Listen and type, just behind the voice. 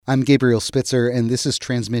I'm Gabriel Spitzer, and this is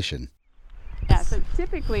Transmission. Yeah, so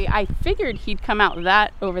typically I figured he'd come out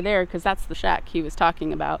that over there because that's the shack he was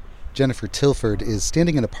talking about. Jennifer Tilford is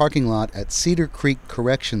standing in a parking lot at Cedar Creek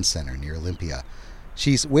Correction Center near Olympia.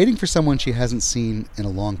 She's waiting for someone she hasn't seen in a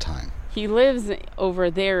long time. He lives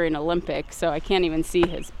over there in Olympic, so I can't even see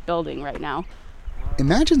his building right now.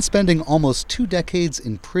 Imagine spending almost 2 decades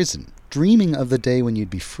in prison, dreaming of the day when you'd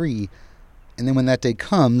be free, and then when that day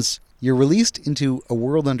comes, you're released into a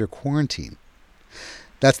world under quarantine.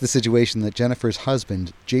 That's the situation that Jennifer's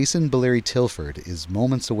husband, Jason Bellary Tilford, is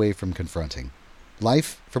moments away from confronting.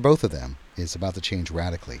 Life, for both of them, is about to change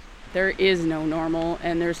radically. There is no normal,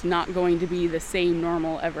 and there's not going to be the same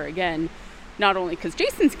normal ever again, not only because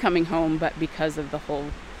Jason's coming home, but because of the whole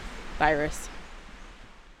virus.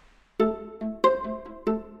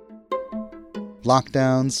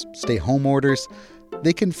 Lockdowns, stay-home orders,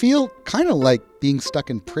 they can feel kind of like being stuck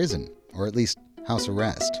in prison, or at least house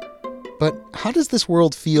arrest. But how does this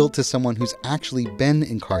world feel to someone who's actually been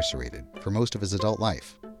incarcerated for most of his adult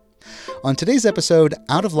life? On today's episode,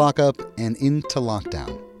 Out of Lockup and Into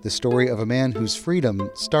Lockdown, the story of a man whose freedom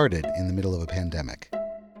started in the middle of a pandemic.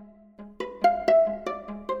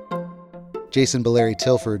 Jason Bellary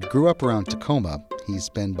Tilford grew up around Tacoma. He's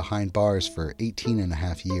been behind bars for 18 and a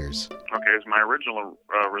half years. Okay, so my original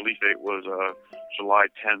release date was July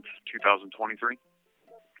 10th, 2023.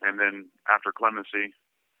 And then after clemency,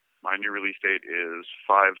 my new release date is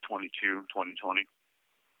 5/22/2020.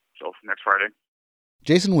 So next Friday.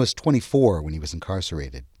 Jason was 24 when he was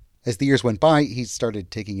incarcerated. As the years went by, he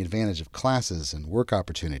started taking advantage of classes and work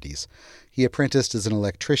opportunities. He apprenticed as an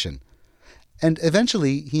electrician. And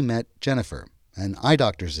eventually he met Jennifer, an eye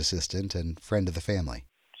doctor's assistant and friend of the family.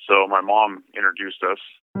 So my mom introduced us.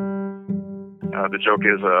 The joke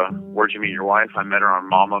is, where'd you meet your wife? I met her on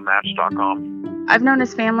mamamatch.com. I've known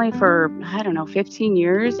his family for, 15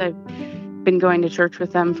 years. I've been going to church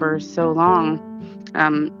with them for so long.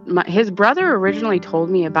 His brother originally told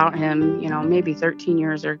me about him, maybe 13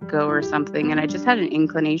 years ago or something, and I just had an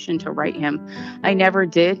inclination to write him. I never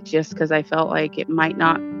did, just because I felt like it might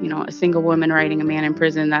not, a single woman writing a man in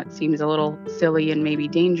prison, that seems a little silly and maybe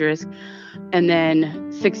dangerous. And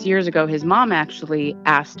then 6 years ago, his mom actually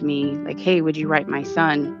asked me, hey, would you write my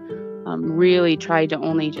son? Really tried to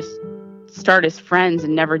only just start as friends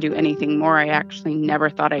and never do anything more. I actually never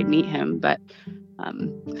thought I'd meet him, but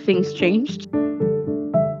things changed.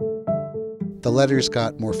 The letters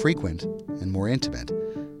got more frequent and more intimate.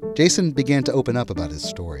 Jason began to open up about his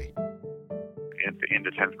story. At the end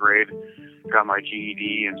of 10th grade, got my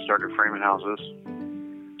GED and started framing houses.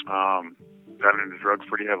 Got into drugs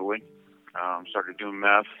pretty heavily. Started doing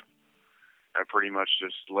meth. That pretty much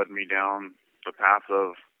just led me down the path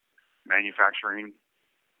of manufacturing,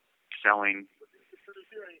 selling,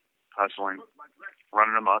 hustling,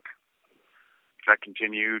 running amok. That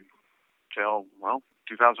continued till,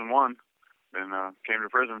 2001. Then came to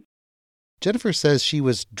prison. Jennifer says she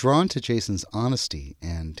was drawn to Jason's honesty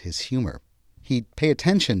and his humor. He'd pay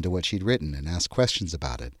attention to what she'd written and ask questions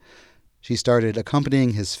about it. She started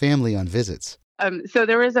accompanying his family on visits. So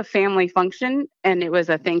there was a family function, and it was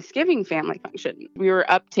a Thanksgiving family function. We were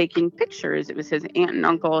up taking pictures. It was his aunt and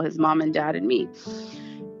uncle, his mom and dad, and me.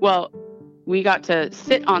 Well, we got to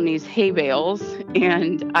sit on these hay bales,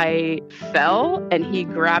 and I fell, and he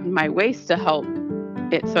grabbed my waist to help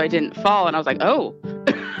it so I didn't fall. And I was like, oh.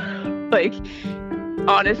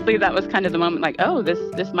 Honestly, that was kind of the moment,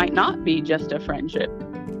 this might not be just a friendship.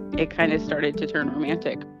 It kind of started to turn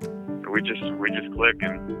romantic. We just click,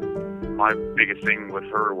 and my biggest thing with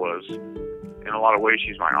her was, in a lot of ways,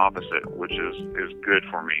 she's my opposite, which is good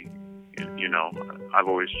for me. I've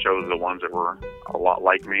always chose the ones that were a lot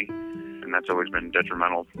like me, and that's always been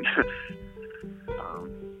detrimental.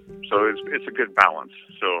 So it's a good balance.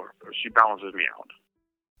 So she balances me out.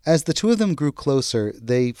 As the two of them grew closer,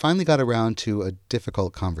 they finally got around to a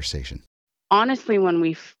difficult conversation. Honestly, when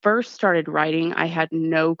we first started writing, I had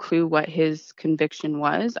no clue what his conviction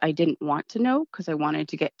was. I didn't want to know because I wanted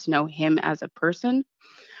to get to know him as a person.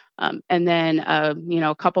 And then,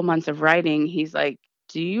 a couple months of writing, he's like,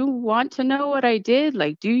 do you want to know what I did?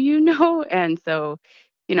 Do you know? And so,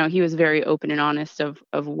 he was very open and honest of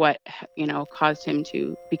what, caused him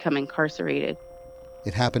to become incarcerated.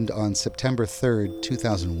 It happened on September 3rd,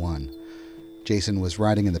 2001. Jason was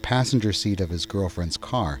riding in the passenger seat of his girlfriend's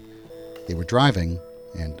car. They were driving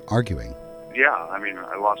and arguing. Yeah,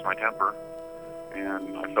 I lost my temper,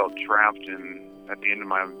 and I felt trapped at the end of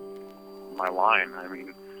my line.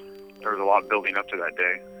 There was a lot building up to that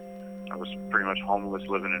day. I was pretty much homeless,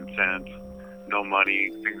 living in tent, no money,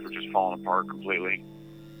 things were just falling apart completely.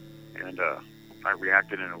 And I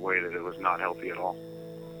reacted in a way that it was not healthy at all.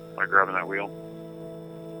 by grabbing that wheel.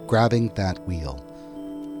 Grabbing that wheel.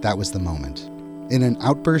 That was the moment. In an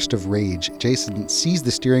outburst of rage, Jason seized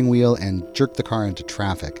the steering wheel and jerked the car into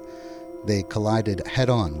traffic. They collided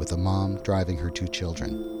head-on with a mom driving her 2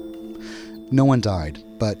 children. No one died,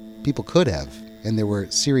 but people could have, and there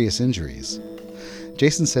were serious injuries.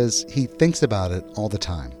 Jason says he thinks about it all the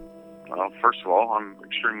time. Well, first of all, I'm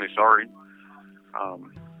extremely sorry. I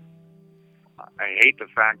hate the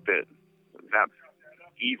fact that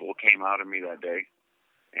evil came out of me that day,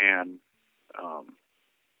 and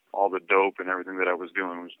all the dope and everything that I was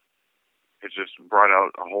doing it just brought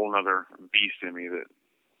out a whole other beast in me that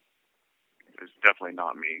is definitely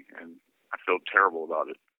not me, and I feel terrible about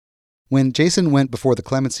it. When Jason went before the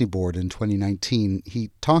Clemency Board in 2019,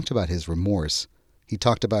 he talked about his remorse. He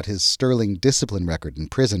talked about his sterling discipline record in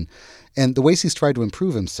prison and the ways he's tried to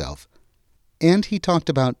improve himself. And he talked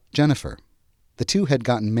about Jennifer. The two had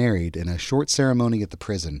gotten married in a short ceremony at the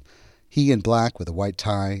prison, he in black with a white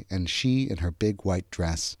tie and she in her big white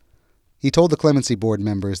dress. He told the Clemency Board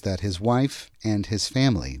members that his wife and his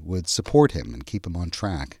family would support him and keep him on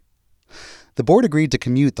track. The board agreed to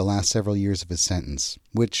commute the last several years of his sentence,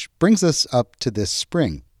 which brings us up to this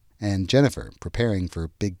spring, and Jennifer preparing for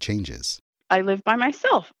big changes. I live by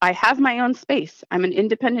myself. I have my own space. I'm an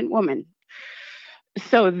independent woman.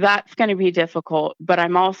 So that's going to be difficult. But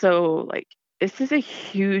I'm also this is a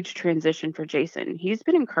huge transition for Jason. He's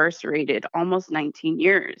been incarcerated almost 19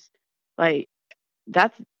 years.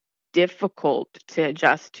 That's difficult to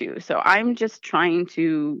adjust to. So I'm just trying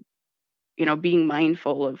to, being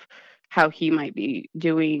mindful of how he might be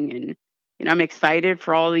doing. And, I'm excited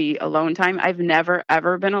for all the alone time. I've never,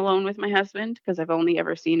 ever been alone with my husband because I've only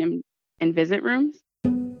ever seen him in visit rooms.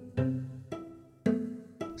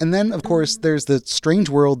 And then, of course, there's the strange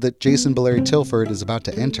world that Jason Bellary Tilford is about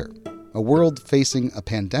to enter. A world facing a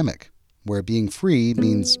pandemic, where being free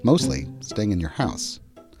means mostly staying in your house.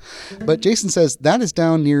 But Jason says that is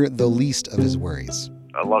down near the least of his worries.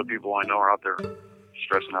 A lot of people I know are out there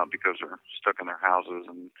stressing out because they're stuck in their houses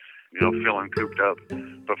and, feeling cooped up.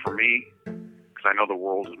 But for me, because I know the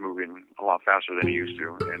world is moving a lot faster than it used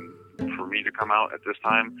to, and for me to come out at this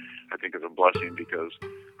time, I think is a blessing because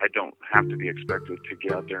I don't have to be expected to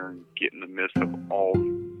get out there and get in the midst of all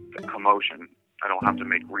the commotion. I don't have to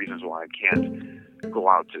make reasons why I can't go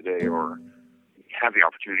out today or have the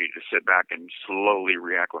opportunity to sit back and slowly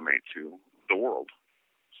reacclimate to the world.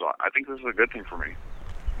 So I think this is a good thing for me.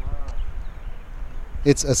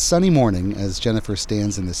 It's a sunny morning as Jennifer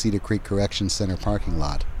stands in the Cedar Creek Correction Center parking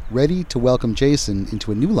lot, ready to welcome Jason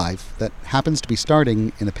into a new life that happens to be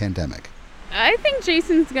starting in a pandemic. I think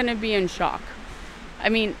Jason's going to be in shock. I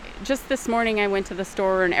mean, just this morning I went to the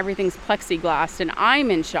store and everything's plexiglass and I'm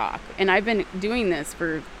in shock. And I've been doing this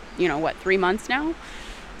for, 3 months now?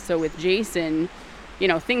 So with Jason,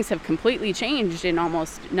 things have completely changed in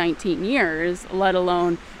almost 19 years, let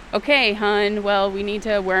alone, okay, hun, well, we need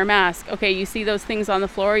to wear a mask. Okay, you see those things on the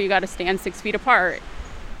floor, you got to stand 6 feet apart.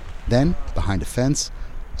 Then, behind a fence,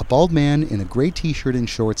 a bald man in a gray t-shirt and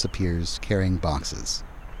shorts appears carrying boxes.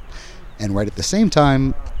 And right at the same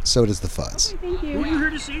time, so does the fuzz. Okay, thank you. Who are you here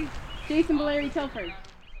to see? Jason Bellary Tilford.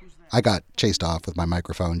 I got chased off with my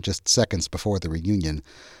microphone just seconds before the reunion,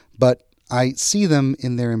 but I see them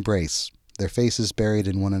in their embrace, their faces buried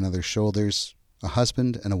in one another's shoulders, a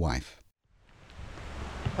husband and a wife.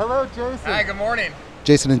 Hello, Jason. Hi, good morning.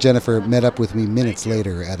 Jason and Jennifer met up with me minutes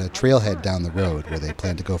later at a trailhead down the road where they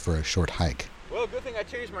plan to go for a short hike. Well, good thing I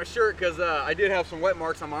changed my shirt because I did have some wet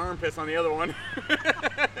marks on my armpits on the other one.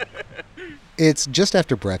 It's just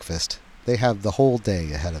after breakfast. They have the whole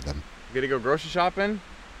day ahead of them. We gotta go grocery shopping.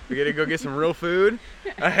 We gotta go get some real food.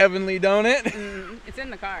 A heavenly donut. It's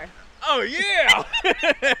in the car. Oh,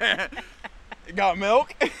 yeah! Got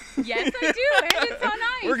milk? Yes, I do, and it's on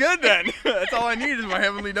ice. We're good then. That's all I need is my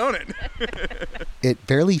heavenly donut. It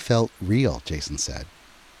barely felt real, Jason said.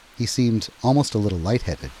 He seemed almost a little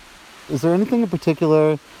lightheaded. Is there anything in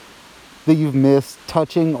particular that you've missed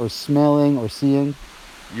touching or smelling or seeing?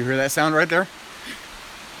 You hear that sound right there?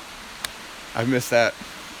 I've missed that.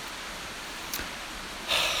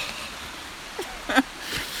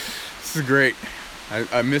 This is great.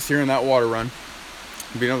 I miss hearing that water run.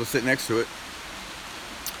 Being able to sit next to it.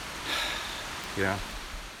 Yeah.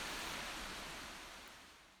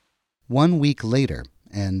 1 week later,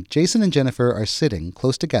 and Jason and Jennifer are sitting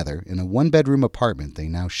close together in a one-bedroom apartment they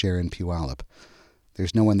now share in Puyallup.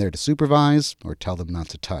 There's no one there to supervise or tell them not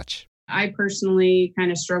to touch. I personally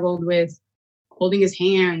kind of struggled with holding his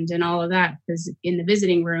hand and all of that because in the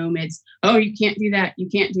visiting room, it's, oh, you can't do that. You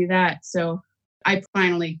can't do that. So I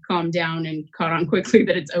finally calmed down and caught on quickly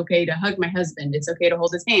that it's okay to hug my husband. It's okay to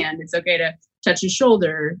hold his hand. It's okay to touch his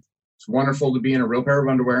shoulder. It's wonderful to be in a real pair of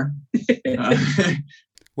underwear.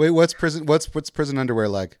 Wait, what's prison underwear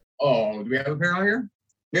like? Oh, do we have a pair out here?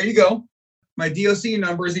 There you go. My DOC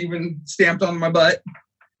number is even stamped on my butt.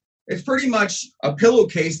 It's pretty much a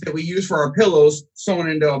pillowcase that we use for our pillows sewn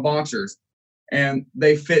into our boxers, and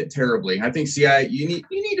they fit terribly. I think you need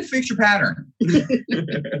to fix your pattern.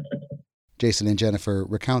 Jason and Jennifer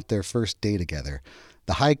recount their first day together,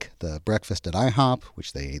 the hike, the breakfast at IHOP,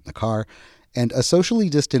 which they ate in the car, and a socially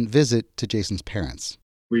distant visit to Jason's parents.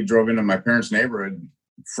 We drove into my parents' neighborhood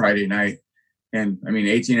Friday night. And I mean,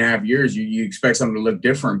 18 and a half years, you expect something to look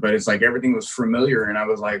different, but it's like everything was familiar. And I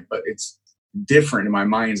was like, but it's different in my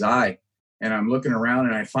mind's eye. And I'm looking around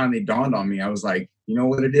and it finally dawned on me. I was like, you know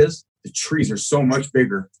what it is? The trees are so much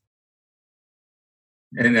bigger.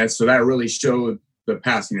 And so that really showed the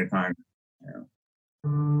passing of time. Yeah.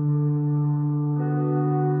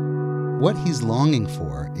 What he's longing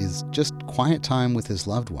for is just quiet time with his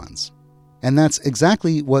loved ones. And that's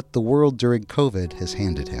exactly what the world during COVID has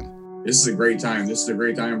handed him. This is a great time. This is a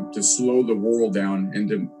great time to slow the world down and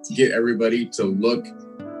to get everybody to look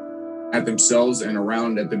at themselves and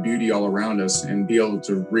around at the beauty all around us and be able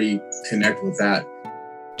to reconnect with that.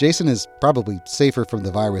 Jason is probably safer from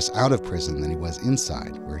the virus out of prison than he was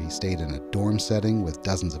inside, where he stayed in a dorm setting with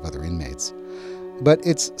dozens of other inmates. But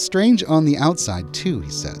it's strange on the outside too,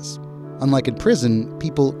 he says. Unlike in prison,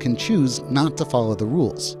 people can choose not to follow the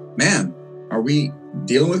rules. Man, are we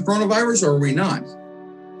dealing with coronavirus or are we not?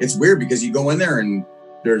 It's weird because you go in there and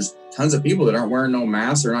there's tons of people that aren't wearing no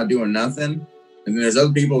masks, they're not doing nothing. And then there's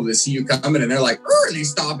other people that see you coming and they're like, and they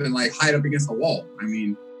stop and like hide up against the wall. I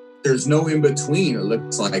mean, there's no in between. It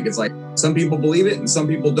looks like it's like some people believe it and some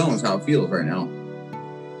people don't. Is how it feels right now.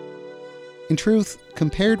 In truth,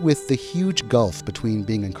 compared with the huge gulf between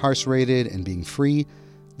being incarcerated and being free,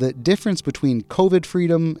 the difference between COVID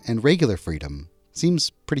freedom and regular freedom seems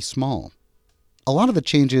pretty small. A lot of the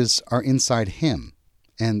changes are inside him,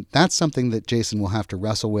 and that's something that Jason will have to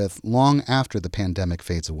wrestle with long after the pandemic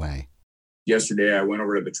fades away. Yesterday, I went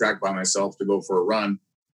over to the track by myself to go for a run,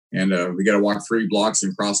 and we got to walk 3 blocks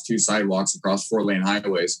and cross 2 sidewalks across 4-lane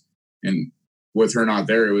highways. And with her not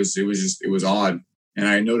there, it was odd. And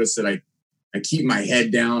I noticed that I keep my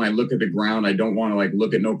head down. I look at the ground. I don't want to like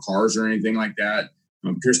look at no cars or anything like that.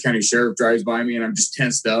 Pierce County Sheriff drives by me and I'm just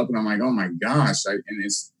tensed up and I'm like, oh my gosh.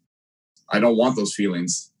 I don't want those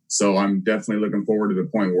feelings. So I'm definitely looking forward to the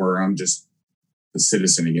point where I'm just a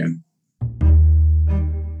citizen again.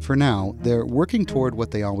 For now, they're working toward what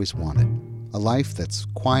they always wanted. A life that's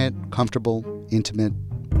quiet, comfortable, intimate,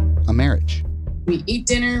 a marriage. We eat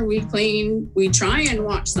dinner, we clean, we try and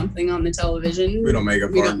watch something on the television. We don't make it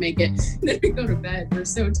far. We don't make it. Then we go to bed. We're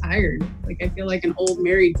so tired. Like, I feel like an old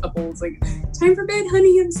married couple. It's like, time for bed,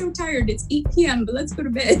 honey. I'm so tired. It's 8 p.m., but let's go to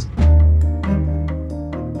bed.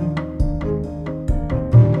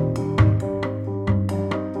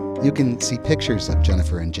 You can see pictures of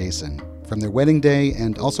Jennifer and Jason from their wedding day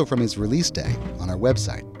and also from his release day on our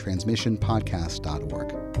website,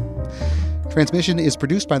 transmissionpodcast.org. Transmission is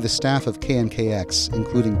produced by the staff of KNKX,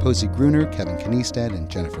 including Posey Gruner, Kevin Kniestead, and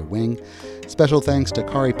Jennifer Wing. Special thanks to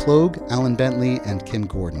Kari Plogue, Alan Bentley, and Kim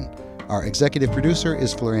Gordon. Our executive producer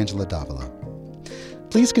is Florangela Davila.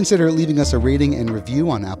 Please consider leaving us a rating and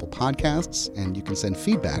review on Apple Podcasts, and you can send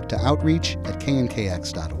feedback to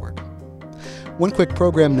outreach@knkx.org. One quick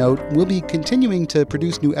program note, we'll be continuing to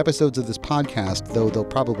produce new episodes of this podcast, though they'll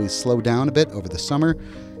probably slow down a bit over the summer.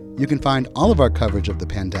 You can find all of our coverage of the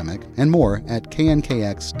pandemic and more at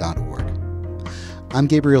knkx.org. I'm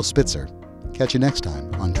Gabriel Spitzer. Catch you next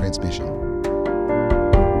time on Transmission.